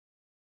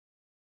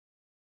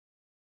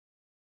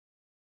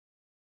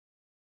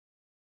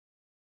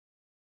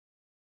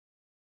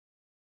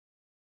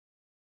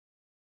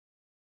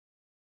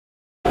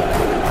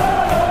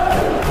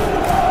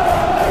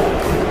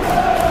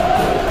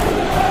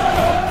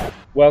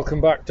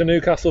Welcome back to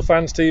Newcastle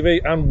Fans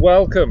TV and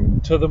welcome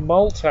to the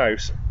Malt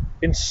House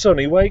in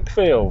sunny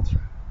Wakefield.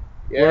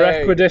 Yay.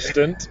 We're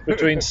equidistant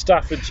between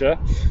Staffordshire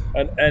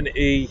and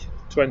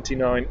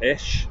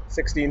NE29-ish.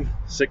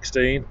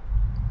 16.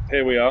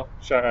 Here we are.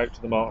 Shout out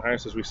to the Malt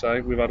House, as we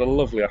say. We've had a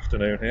lovely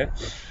afternoon here.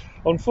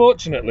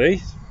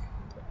 Unfortunately,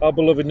 our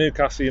beloved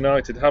Newcastle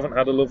United haven't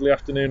had a lovely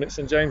afternoon at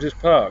St James's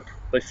Park.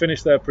 They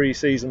finished their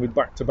pre-season with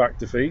back-to-back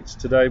defeats.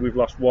 Today we've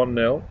lost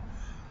 1-0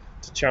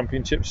 to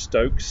Championship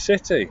Stoke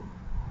City.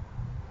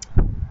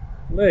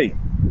 Lee,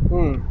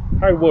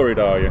 how worried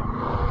are you?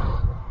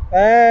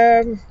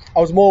 I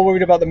was more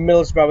worried about the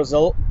Middlesbrough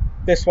result.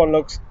 This one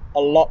looks a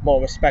lot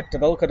more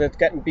respectable because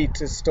getting beat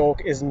to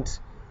Stoke isn't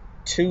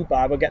too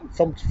bad, but getting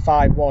thumped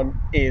 5-1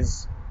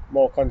 is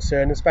more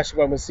concerning, especially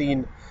when we're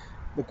seeing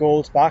the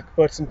goals back.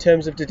 But in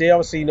terms of today,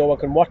 obviously no one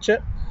can watch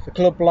it. The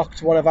club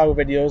blocked one of our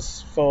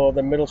videos for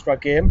the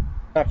Middlesbrough game.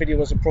 That video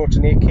was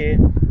approaching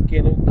 8k,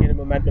 gaining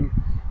momentum,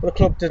 but the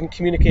club didn't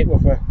communicate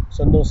with her,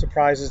 so no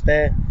surprises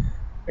there,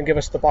 and give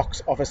us the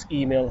box office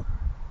email.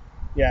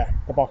 Yeah,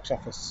 the box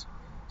office.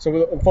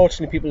 So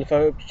unfortunately, people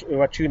who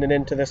are tuning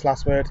into this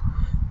last word,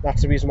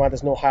 that's the reason why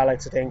there's no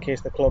highlights today, in case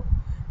the club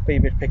be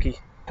a bit picky.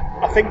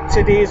 I think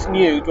today's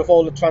news, with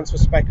all the transfer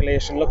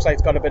speculation, looks like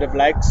it's got a bit of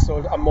legs,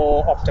 so I'm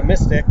more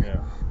optimistic.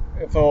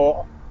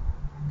 I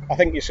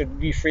think you should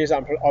rephrase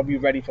that. Are we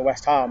ready for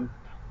West Ham?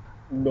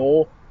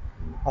 No.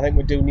 I think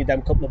we do need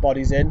them couple of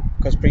bodies in,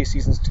 because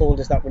pre-season's told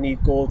us that we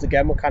need goals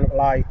again. We can't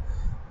rely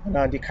on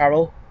Andy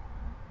Carroll.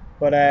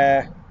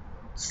 But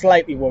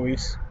slightly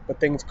worried, but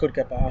things could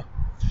get better.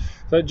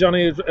 So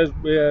Johnny, as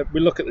we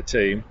look at the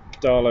team,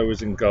 Darlow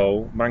was in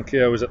goal,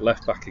 Mankio was at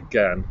left back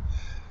again.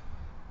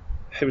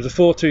 It was a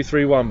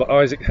 4-2-3-1, but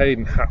Isaac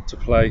Hayden had to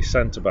play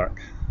centre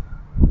back.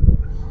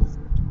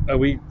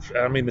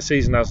 The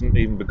season hasn't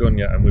even begun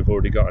yet, and we've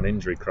already got an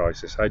injury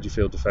crisis. How do you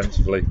feel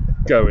defensively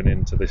going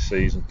into this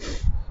season?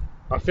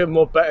 I feel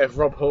more better if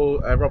Rob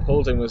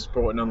Holding was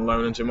brought in on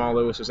loan and Jamal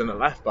Lewis was in at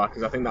left back,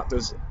 because I think that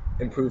does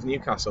improve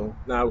Newcastle.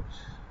 Now,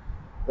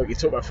 look, you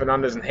talk about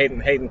Fernandes and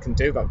Hayden. Hayden can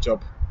do that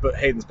job, but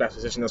Hayden's best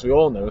position, as we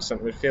all know, is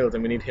centre midfield,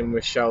 and we need him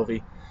with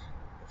Shelvey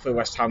for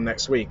West Ham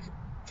next week.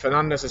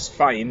 Fernandes is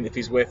fine if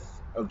he's with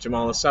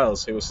Jamal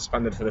Lascelles, who was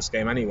suspended for this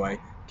game anyway.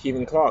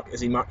 Kevin Clark, is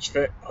he match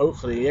fit?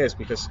 Hopefully he is,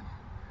 because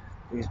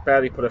he's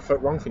barely put a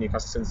foot wrong for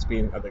Newcastle since he's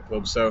been at the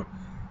club. So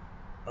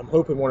I'm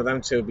hoping one of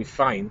them two will be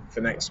fine for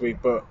next week.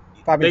 But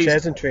Fabian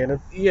Schär's in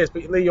training. Yes,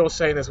 but Lee, you're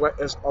saying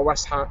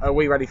are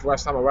we ready for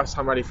West Ham, or West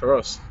Ham ready for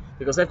us?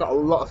 Because they've got a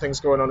lot of things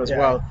going on as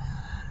well.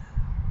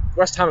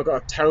 West Ham have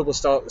got a terrible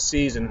start of the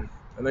season.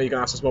 I know you're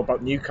going to ask us more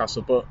about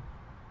Newcastle, but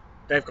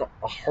they've got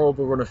a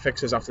horrible run of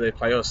fixtures after they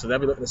play us, so they'll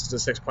be looking at this as a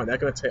 6 point. They're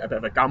going to take a bit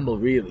of a gamble,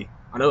 really.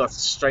 I know that's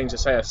strange to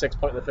say, a 6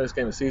 point in the first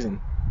game of the season,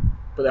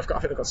 but I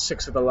think they've got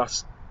 6 of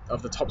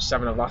the top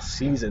 7 of last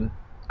season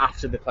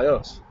after they play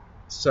us.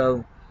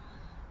 So,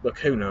 look,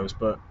 who knows?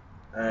 But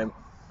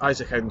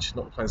Isaac Hayden should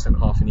not be playing centre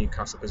half in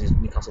Newcastle, because he's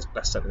Newcastle's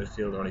best centre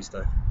midfielder on his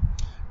day.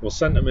 Well,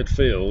 centre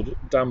midfield,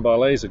 Dan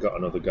Barlaser got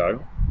another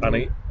go, and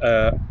he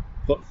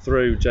put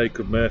through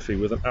Jacob Murphy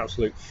with an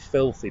absolute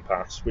filthy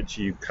pass, which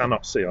you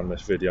cannot see on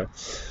this video,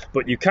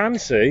 but you can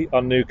see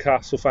on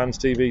Newcastle Fans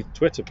TV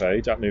Twitter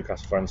page, at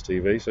Newcastle Fans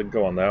TV, so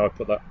go on there. I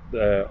put that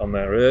on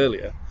there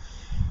earlier.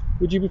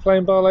 Would you be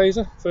playing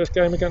Barlaser first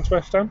game against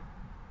West Ham?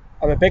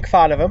 I'm a big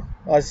fan of him,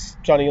 as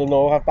Johnny will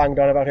know. I've banged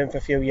on about him for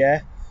a few years.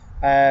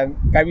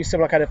 Very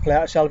similar kind of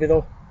player to Shelvey,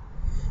 though.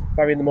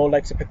 Very in the mould,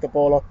 likes to pick the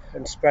ball up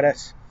and spread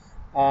it.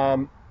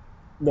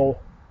 No,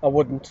 I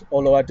wouldn't,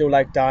 although I do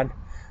like Dan.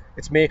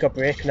 It's make or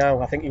break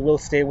now. I think he will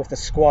stay with the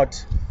squad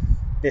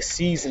this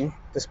season,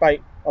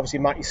 despite obviously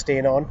Matty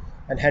staying on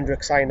and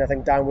Hendrick signing. I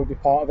think Dan will be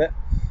part of it.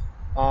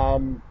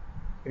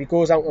 If he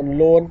goes out on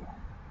loan,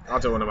 I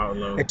don't want him out on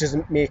loan. It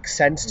doesn't make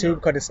sense to,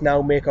 because it's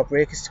now make or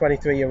break. He's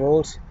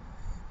 23-year-old,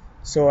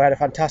 so I had a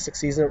fantastic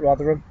season at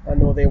Rotherham. I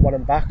know they want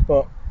him back,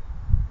 but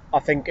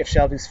I think if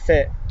Shelvey's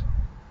fit,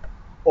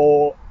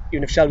 or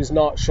even if Shelvey's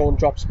not, Sean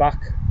drops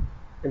back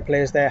and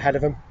plays there ahead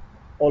of him.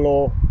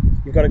 Although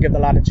you've got to give the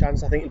lad a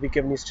chance. I think he'll be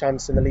given his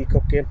chance in the League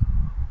Cup game.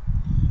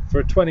 For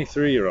a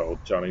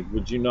 23-year-old, Johnny,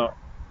 would you not?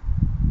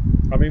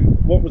 I mean,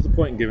 what was the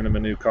point in giving him a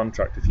new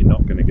contract if you're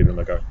not going to give him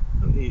a go?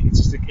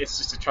 It's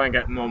just to try and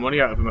get more money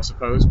out of him, I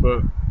suppose.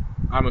 But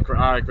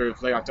I agree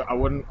with Lee. I don't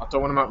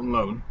want him out on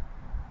loan,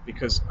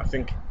 because I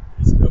think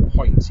there's no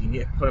point. You need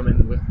to put him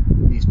in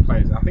with these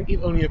players. I think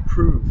he'll only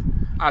improve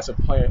as a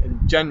player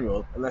in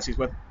general unless he's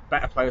with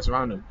better players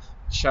around him.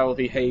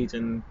 Shelvey,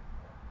 Hayden,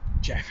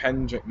 Jeff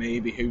Hendrick,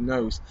 maybe, who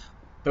knows.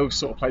 Those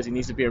sort of players he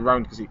needs to be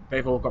around, because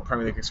they've all got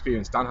Premier League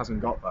experience. Dan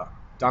hasn't got that.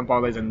 Dan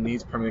Barlaser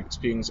needs Premier League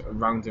experience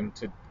around him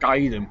to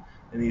guide him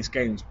in these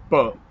games.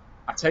 But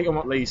I take on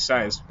what Lee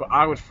says, but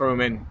I would throw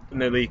him in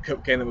the League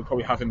Cup game that we'll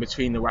probably have in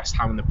between the West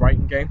Ham and the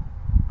Brighton game.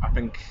 I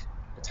think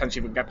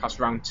potentially we can get past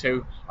round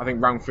 2. I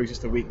think round 3 is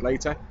just a week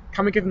later.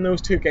 Can we give him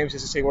those 2 games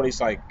just to see what he's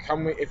like?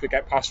 Can we, if we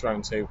get past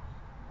round 2,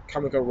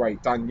 can we go,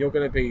 right, Dan, you're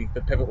going to be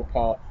the pivotal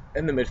part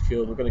in the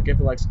midfield. We're going to give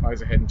the likes of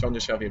Isaac Hayden, John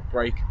Shelvey a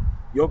break.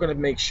 You're going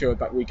to make sure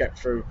that we get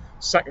through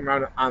second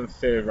round and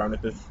third round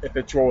if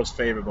the draw is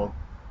favourable.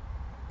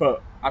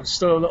 But I'm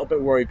still a little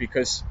bit worried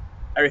because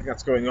everything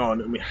that's going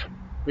on, and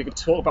we could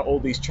talk about all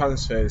these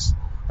transfers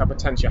that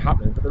potentially are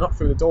happening, but they're not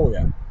through the door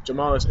yet.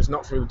 Jamal is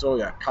not through the door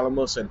yet. Callum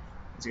Wilson,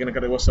 is he going to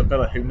go to us or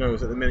Villa? Who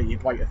knows? At the minute,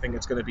 you'd like to think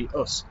it's going to be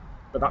us,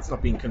 but that's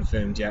not being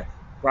confirmed yet.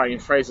 Ryan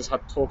Fraser's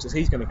had talks as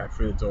he's going to get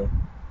through the door.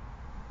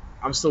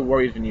 I'm still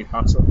worried for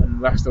Newcastle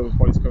unless those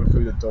bodies come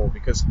through the door,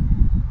 because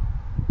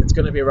it's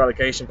going to be a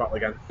relegation battle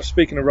again.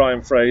 Speaking of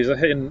Ryan Fraser,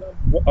 hitting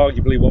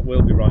arguably what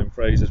will be Ryan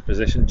Fraser's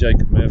position,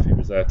 Jacob Murphy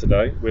was there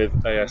today with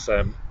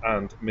ASM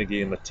and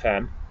Miggy in the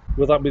 10.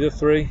 Will that be the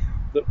three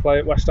that play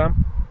at West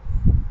Ham?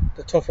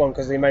 The tough one,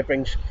 because they might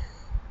bring...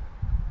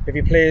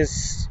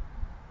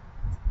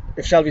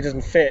 If Shelby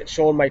doesn't fit,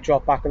 Sean might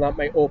drop back, and that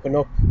might open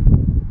up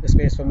the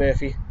space for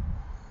Murphy,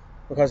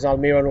 because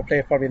Almiron will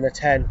play probably in the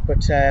 10.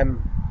 But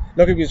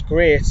look, it was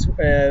great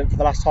for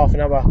the last half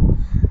an hour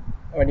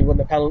when he won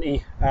the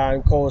penalty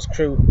and caused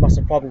Crew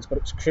massive problems, but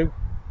it was Crew.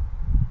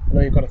 I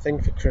know you've got a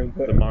thing for Crew,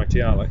 but the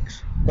mighty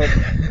Alex. But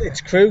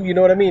it's Crew, you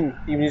know what I mean?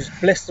 He was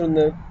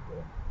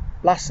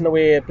blasting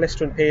away,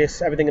 blistering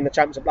pace, everything in the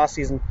Championship last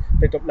season,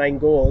 picked up 9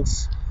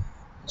 goals.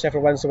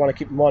 Sheffield Wednesday want to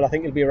keep him on. I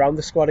think he'll be around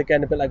the squad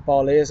again, a bit like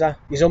Barlaser.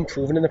 He's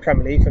unproven in the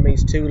Premier League. For me,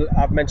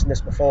 I've mentioned this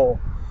before,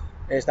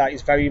 is that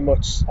he's very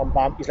much on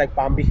Bambi. He's like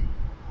Bambi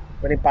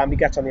when Bambi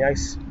gets on the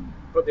ice.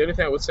 But the only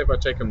thing I would say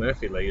about Jacob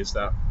Murphy, Lee, is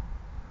that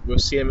we'll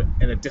see him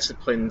in a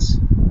disciplined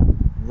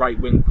right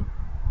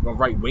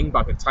wing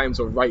back at times,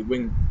 or right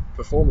wing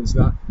performance.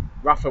 That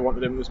Rafa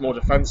wanted him was more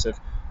defensive.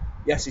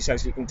 Yes, he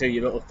says you can do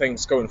your little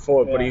things going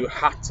forward, but he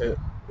had to.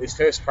 His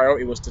first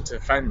priority was to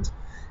defend.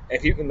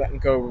 If you can let him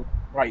go,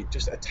 right,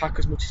 just attack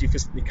as much as you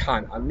physically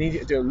can. I need you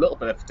to do a little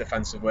bit of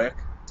defensive work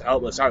to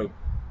help us out,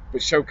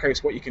 but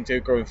showcase what you can do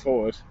going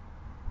forward.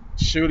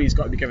 Surely he's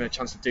got to be given a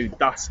chance to do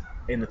that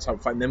in the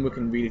top flight, and then we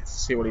can really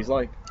see what he's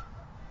like.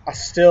 I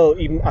still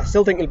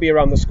think he'll be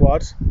around the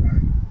squad.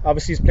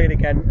 Obviously, he's played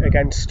again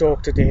against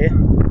Stoke today.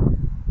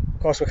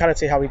 Of course, we can't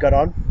see how he got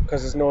on,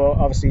 because there's no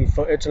obviously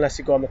footage unless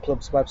you go on the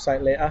club's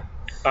website later.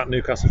 At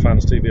Newcastle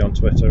Fans TV on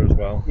Twitter as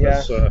well. Yeah.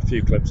 There's a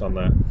few clips on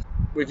there.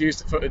 We've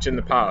used the footage in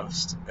the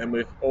past, and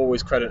we've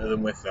always credited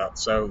them with that.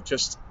 So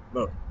just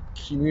look,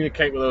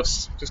 communicate with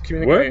us. Just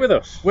communicate.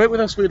 Work with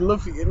us. We'd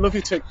love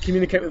you to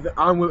communicate with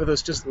and work with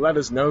us. Just let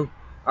us know.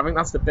 I think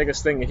that's the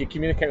biggest thing. If you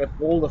communicate with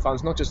all the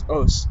fans, not just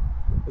us.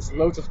 There's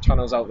loads of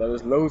channels out there.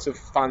 There's loads of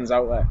fans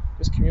out there.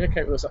 Just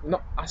communicate with us. I'm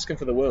not asking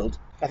for the world.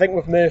 I think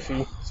with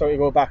Murphy, sorry to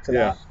go back to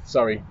that.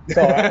 Sorry. It's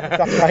all right.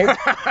 That's fine.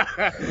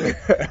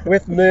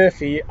 With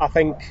Murphy, I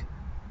think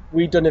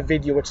we've done a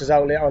video which is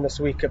out later on this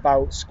week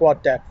about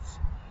squad depth.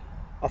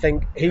 I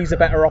think he's a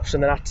better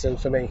option than Atsu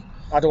for me.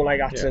 I don't like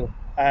Atsu.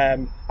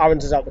 Yeah.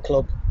 Aarons is out the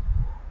club.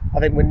 I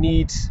think we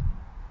need...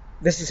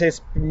 This is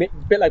his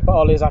bit like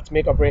Barley's have to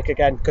make or break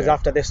again, because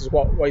after this is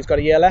what he's got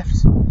a year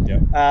left.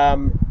 Yeah.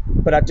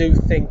 But I do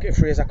think if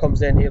Fraser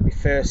comes in, he'll be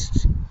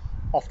first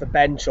off the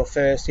bench, or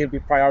first he'll be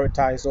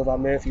prioritised over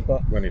Murphy.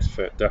 But when he's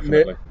fit,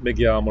 definitely. Miggy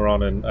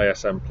Almiron and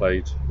ASM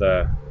played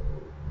there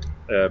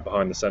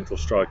behind the central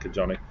striker,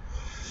 Johnny.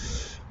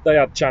 They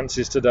had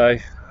chances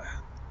today,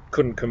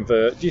 couldn't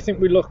convert. Do you think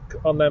we look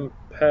on them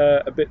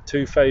pair a bit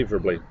too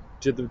favourably?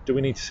 Do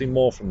we need to see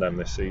more from them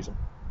this season?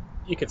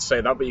 You could say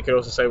that, but you could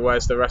also say,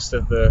 where's the rest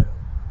of the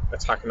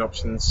attacking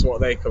options? What are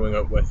they coming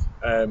up with?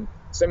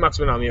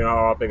 Saint-Maximin and Almiron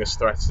are our biggest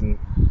threats, and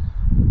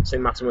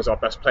Saint-Maximin was our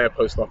best player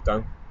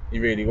post-lockdown. He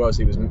really was.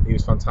 He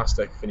was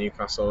fantastic for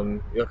Newcastle,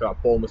 and you look at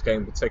that Bournemouth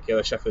game in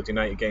particular, Sheffield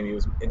United game, he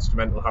was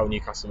instrumental in how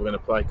Newcastle were going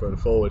to play going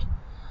forward.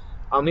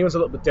 Almiron's a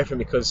little bit different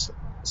because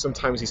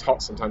sometimes he's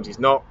hot, sometimes he's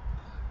not,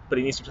 but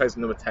he needs to play as a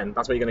number 10.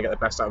 That's where you're going to get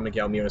the best out of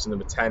Miguel Almiron as a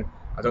number 10.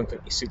 I don't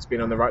think he suits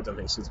being on the right, I don't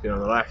think he suits being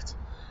on the left.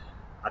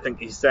 I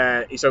think he's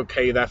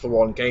okay there for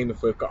one game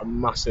if we've got a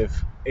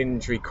massive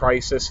injury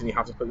crisis and you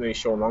have to put maybe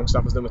Sean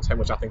Longstaff as number 10,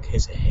 which I think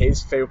is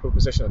his favourable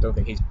position. I don't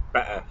think he's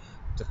better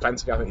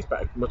defensively. I think he's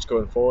better much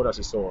going forward, as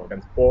you saw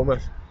against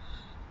Bournemouth.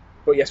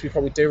 But yes, we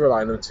probably do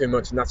rely on them too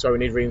much, and that's why we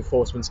need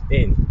reinforcements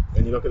in.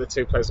 When you look at the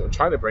two players that we're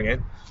trying to bring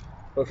in,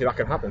 hopefully that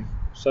can happen.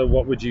 So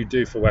what would you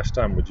do for West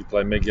Ham? Would you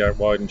play Miggy out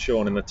wide and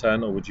Sean in the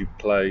 10, or would you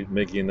play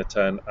Miggy in the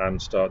 10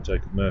 and start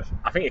Jacob Murphy?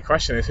 I think your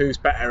question is who's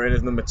better in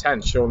as number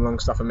 10, Sean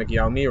Longstaff and Miggy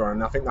Almiron,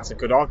 and I think that's a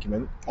good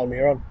argument.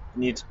 Almiron.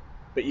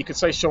 But you could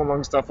say Sean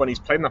Longstaff when he's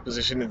played in that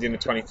position in the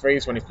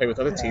under-23s, when he's played with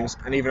other teams,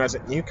 and even as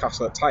at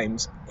Newcastle at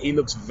times, he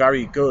looks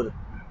very good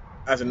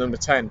as a number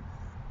 10.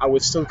 I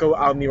would still go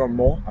Almiron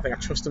more. I think I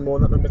trust him more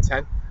in that number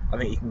 10. I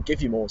think he can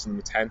give you more as a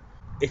number 10.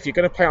 If you're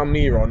going to play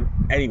Almiron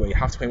anyway, you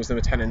have to play him as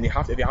number 10, and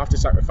if you have to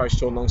sacrifice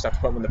Sean Longstaff to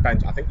put him on the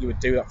bench, I think you would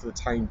do that for the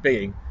time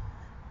being,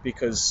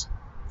 because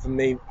for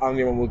me,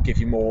 Almiron will give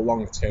you more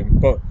long term.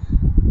 But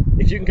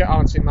if you can get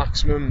on to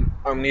maximum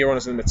Almiron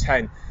as number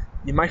 10,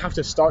 you might have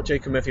to start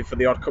Jacob Murphy for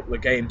the odd couple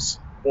of games,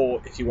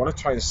 or if you want to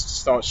try and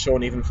start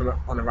Sean even from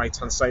on the right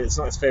hand side, it's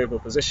not his favourable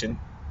position,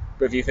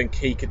 But if you think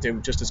he could do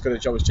just as good a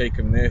job as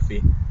Jacob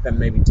Murphy, then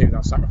maybe do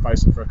that,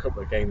 sacrifice him for a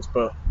couple of games.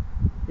 But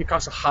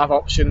Newcastle have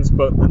options,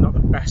 but they're not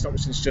the best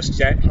options just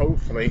yet.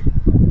 Hopefully,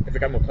 if we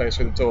get more players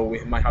through the door,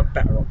 we might have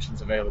better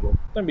options available.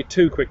 Don't be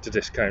too quick to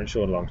discount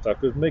Sean Longstaff,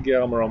 because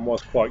Miguel Almiron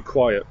was quite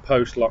quiet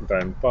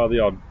post-lockdown, by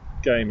the odd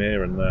game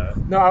here and there.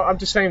 No, I'm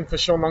just saying for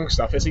Sean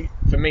Longstaff,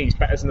 for me, he's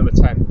better as number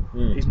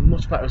 10. He's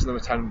much better as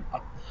number 10.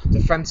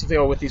 Defensively,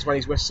 or when he's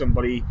with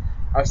somebody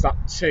as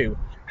that 2,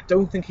 I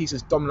don't think he's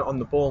as dominant on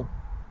the ball.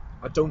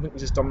 I don't think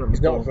he's as dominant on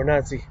the ball. He's not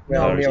Bernardi.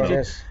 No,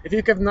 if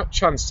you give him that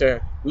chance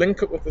to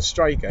link up with the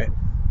striker,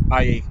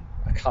 i.e.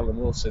 a Callum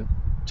Wilson,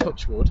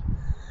 touch wood,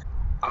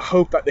 I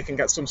hope that they can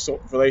get some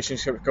sort of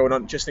relationship going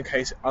on just in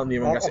case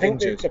Almiron gets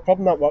injured. The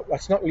problem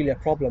that's not really a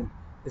problem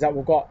is that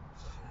we've got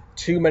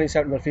too many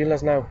central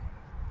midfielders now.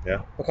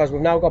 Yeah. Because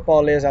we've now got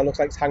Barlaser that looks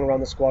like it's hanging around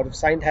the squad. We've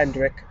signed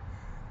Hendrick,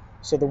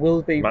 so there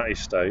will be Matty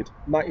stayed.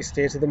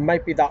 So there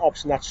might be that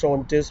option that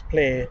Sean does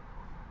play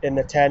in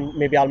the 10.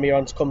 Maybe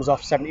Almiron comes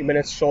off 70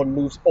 minutes. Sean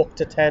moves up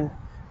to 10.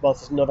 Well,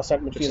 there's another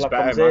central midfielder that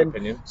comes in.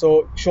 Opinion.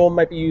 So Sean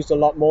might be used a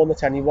lot more in the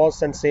 10. He was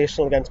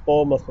sensational against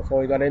Bournemouth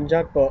before he got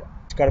injured, but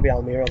it's got to be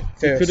Almiron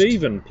first. You could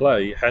even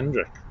play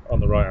Hendrick on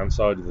the right hand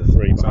side of the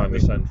 3 behind the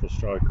central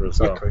striker as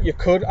well. You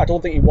could. I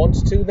don't think he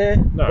wants to there.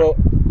 No.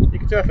 But you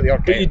could do that for the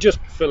odd game.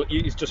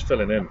 He's just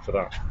filling in for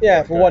that.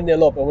 Yeah, for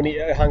 1-0 up and we need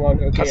to hang on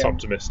to a game. That's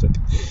optimistic.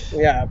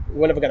 Yeah,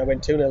 we're never going to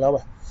win 2-0, are we?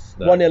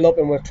 No. 1-0 up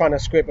and we're trying to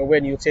scrape a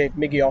win, you take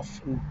Miggy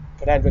off and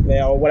put Hendrick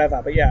there or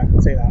whatever. But yeah,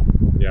 I'd say that.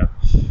 Yeah.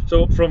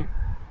 So up front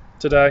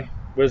today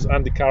was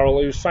Andy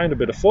Carroll, who's found a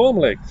bit of form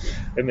league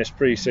in this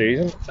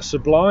pre-season. A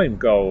sublime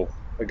goal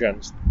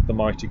against the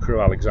mighty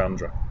Crew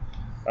Alexandra.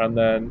 And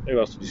then, who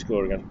else did he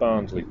score against?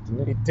 Barnsley, didn't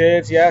he? He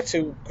did, yeah,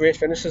 2 great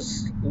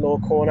finishes, low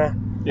corner.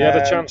 He had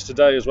a chance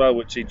today as well,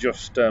 which he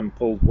just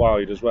pulled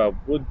wide as well.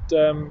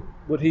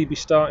 Would he be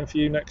starting for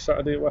you next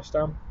Saturday at West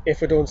Ham?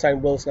 If we don't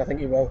sign Wilson, I think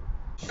he will.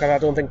 Because I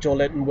don't think Joe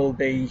Linton will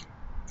be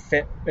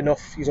fit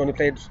enough. He's only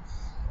played...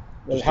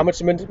 Well, how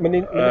much minutes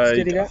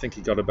did he get? I think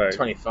he got about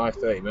 25,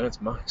 30 minutes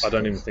max. I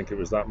don't even think it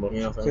was that much.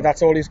 Yeah, so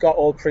that's all he's got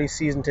all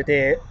pre-season to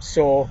date.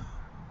 So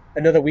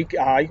another week,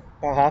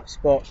 perhaps.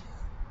 But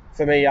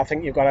for me, I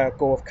think you've got to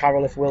go with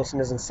Carroll if Wilson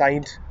isn't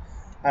signed.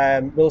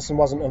 Wilson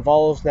wasn't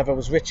involved, never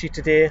was Richie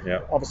today. Yeah.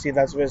 Obviously,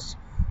 there was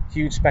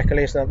huge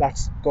speculation that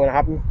that's going to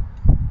happen,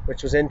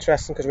 which was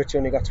interesting because Richie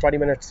only got 20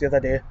 minutes the other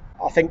day.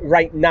 I think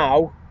right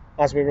now,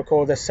 as we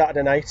record this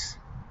Saturday night,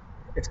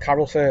 it's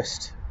Carroll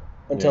first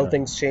until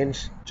things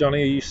change.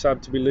 Johnny, are you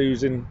sad to be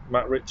losing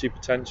Matt Ritchie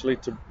potentially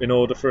in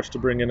order for us to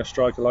bring in a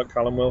striker like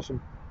Callum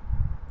Wilson?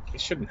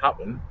 It shouldn't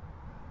happen,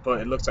 but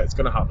it looks like it's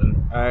going to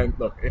happen.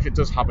 Look, if it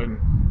does happen,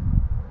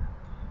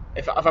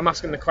 if I'm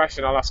asking the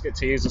question, I'll ask it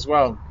to you as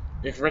well.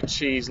 If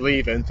Ritchie's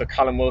leaving for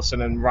Callum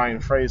Wilson and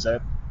Ryan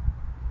Fraser,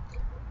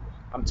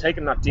 I'm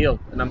taking that deal,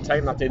 and I'm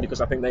taking that deal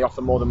because I think they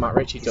offer more than Matt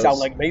Ritchie does. You sound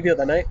like me the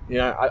other night.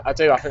 Yeah, I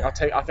do. I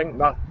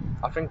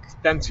think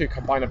them two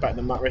combined are better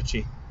than Matt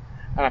Ritchie,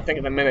 and I think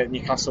at the minute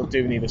Newcastle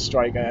do need a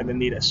striker, and they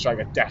need a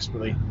striker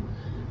desperately.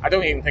 I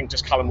don't even think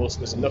just Callum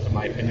Wilson is enough in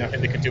my opinion. I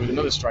think they could do with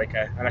another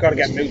striker. And Got to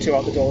get Mutu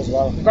out the door as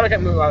well. They've got to get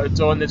Mutu out the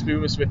door, and there's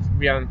rumours with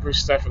Rhian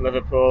Brewster from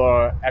Liverpool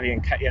or Eddie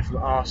Nketiah from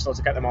Arsenal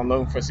to get them on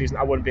loan for a season.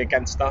 I wouldn't be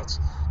against that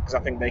because I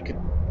think they could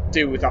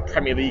do with that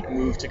Premier League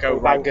move to go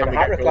right. Can we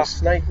get goals?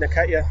 Last night,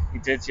 Nketiah. He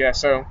did, yeah.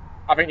 So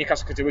I think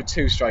Newcastle could do with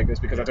 2 strikers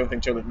because I don't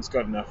think Joe Linton's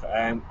good enough.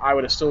 I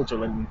would have sold Joe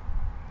Linton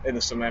in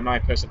the summer, in my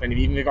personal opinion.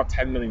 Even if he got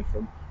 10 million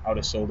from him, I would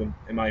have sold him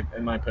in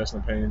my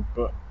personal opinion.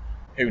 But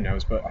who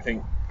knows? But I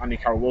think Andy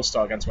Carroll will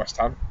start against West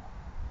Ham.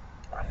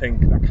 I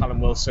think that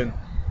Callum Wilson,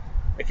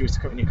 if he was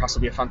to come to Newcastle,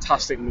 would be a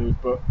fantastic move.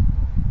 But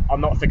I'll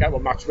not forget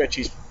what Matt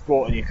Ritchie's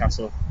brought to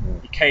Newcastle.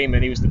 He came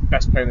and he was the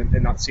best player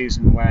in that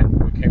season when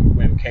we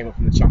came up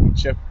from the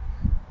Championship,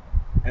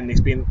 and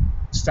he's been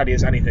steady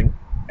as anything.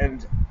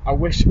 And I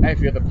wish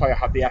every other player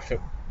had the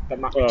effort that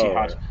Matt Ritchie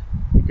had,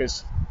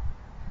 because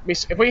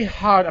if we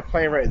had a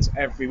player ratings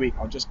every week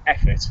on just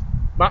effort,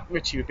 Matt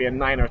Ritchie would be a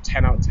 9 or a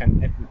 10 out of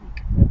 10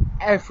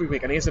 every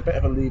week, and he's a bit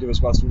of a leader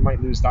as well, so we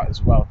might lose that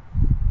as well.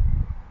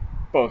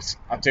 But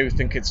I do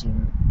think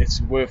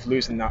it's worth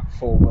losing that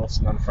for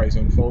Wilson and Fraser,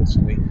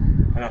 unfortunately,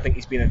 and I think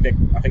he's been a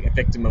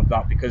victim of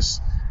that,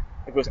 because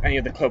if it was any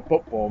other club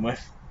but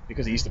Bournemouth,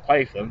 because he used to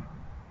play for them,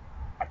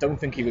 I don't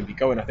think he would be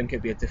going. I think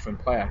he'd be a different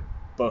player.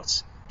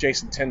 But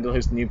Jason Tyndall,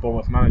 who's the new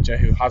Bournemouth manager,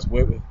 who has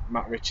worked with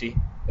Matt Ritchie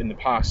in the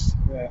past,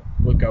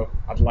 would go,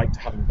 I'd like to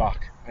have him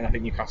back, and I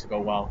think Newcastle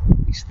go, well,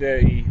 he's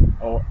 30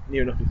 or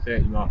near enough the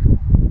 30 mark,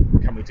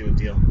 can we do a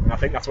deal? And I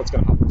think that's what's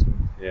going to happen to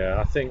him. Yeah,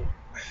 I think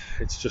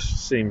it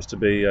just seems to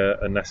be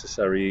a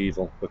necessary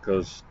evil,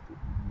 because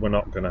we're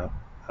not going to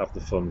have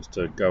the funds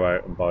to go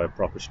out and buy a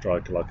proper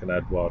striker like an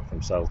Edouard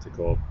from Celtic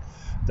or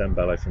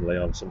Dembele from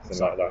Lyon, something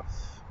like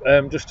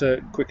that. Just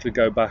to quickly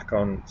go back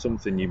on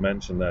something you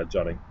mentioned there,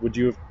 Johnny, would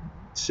you have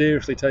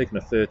seriously taken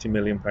a £30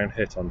 million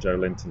hit on Joe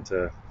Linton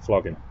to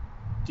flog him?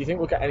 Do you think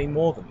we'll get any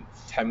more than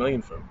 10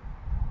 million from him?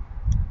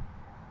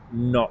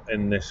 Not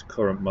in this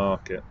current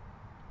market.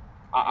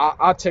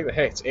 I'd take the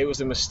hit. It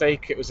was a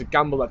mistake. It was a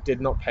gamble that did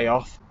not pay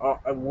off.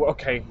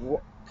 Okay,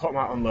 put him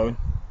out on loan.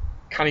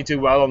 Can he do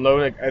well on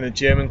loan in a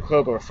German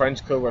club or a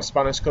French club or a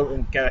Spanish club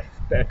and get a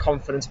bit of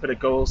confidence, a bit of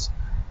goals?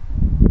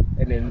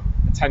 And then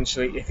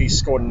potentially, if he's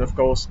scored enough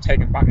goals, take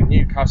him back in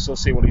Newcastle,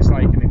 see what he's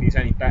like, and if he's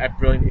any better,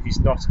 brilliant. If he's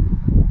not,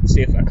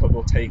 see if a club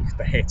will take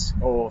the hit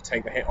or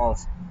take the hit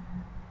of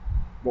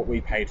what we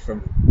paid for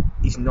him.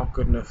 He's not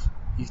good enough.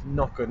 He's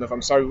not good enough.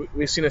 I'm sorry.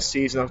 We've seen a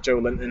season of Joe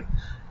Linton,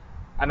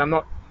 and I'm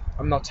not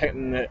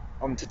taking it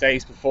on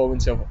today's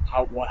performance of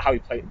how he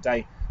played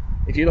today.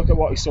 If you look at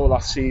what we saw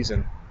last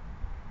season,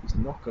 he's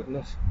not good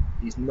enough.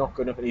 He's not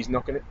good enough, and he's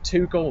not going to.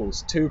 Two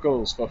goals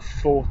for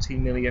 £40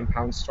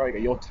 million striker.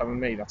 You're telling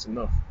me that's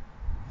enough?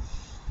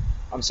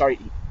 I'm sorry,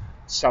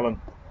 sell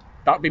him.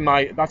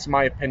 That's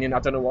my opinion. I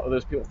don't know what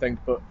others people think,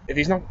 but if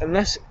he's not,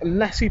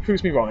 unless he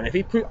proves me wrong,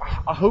 and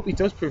I hope he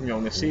does prove me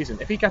wrong this season.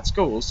 If he gets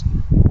goals,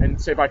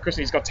 and say by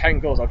Christmas he's got 10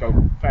 goals, I'll go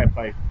fair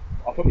play.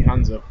 I'll put my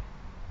hands up.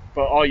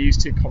 But are you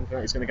too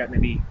confident he's going to get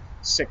maybe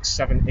 6,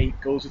 7,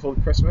 8 goals before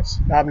Christmas?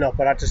 I'm not,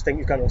 but I just think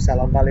he's got no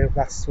sell-on value.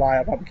 That's why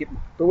I'd probably keep him.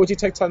 But would you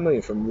take 10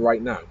 million from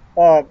right now?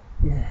 Oh,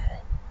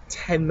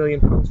 £10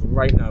 million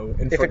right now.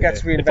 If it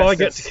gets reinvested, if I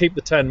get to keep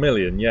the 10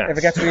 million, yes. If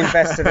it gets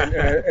reinvested in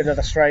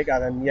another striker,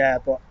 then yeah.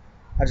 But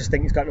I just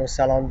think he's got no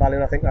sell-on value,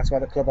 and I think that's why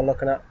the club are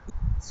looking at.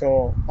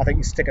 So I think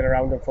he's sticking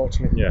around,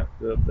 unfortunately. Yeah,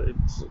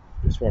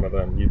 it's one of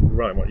them. You're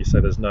right in what you say.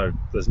 There's no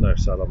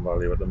sell-on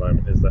value at the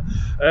moment, is there?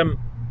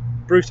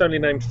 Bruce only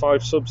named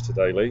 5 subs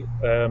today, Lee.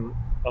 On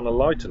a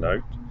lighter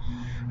note,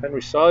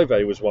 Henry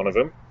Saive was one of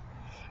them,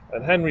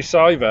 and Henry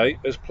Saive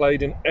has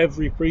played in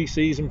every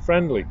pre-season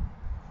friendly.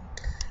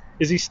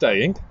 Is he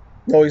staying?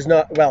 No, he's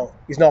not. Well,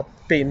 he's not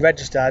being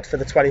registered for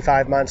the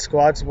 25-man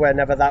squads,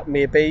 whenever that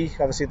may be.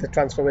 Obviously, the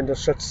transfer window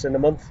shuts in a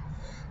month.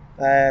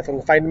 If I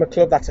can find him a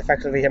club, that's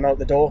effectively him out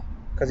the door,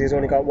 because he's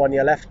only got 1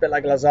 year left, a bit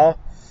like Lazar,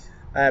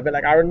 a bit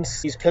like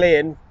Aaron's. He's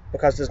playing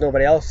because there's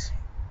nobody else,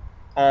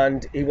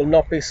 and he will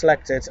not be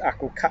selected. I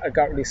can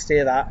categorically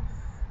say that,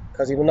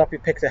 because he will not be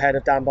picked ahead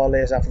of Dan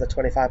Barlaser for the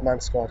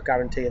 25-man squad,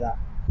 guarantee that.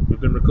 We've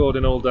been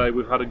recording all day.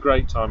 We've had a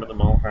great time at the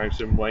Malt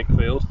House in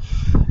Wakefield.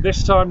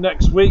 This time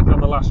next week on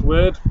The Last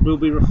Word, we'll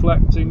be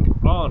reflecting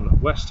on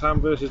West Ham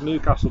versus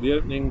Newcastle, the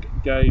opening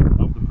game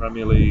of the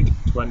Premier League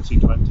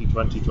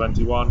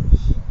 2020-2021.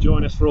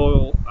 Join us for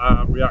all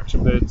our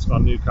reaction vids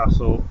on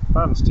Newcastle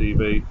Fans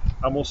TV,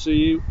 and we'll see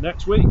you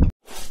next week.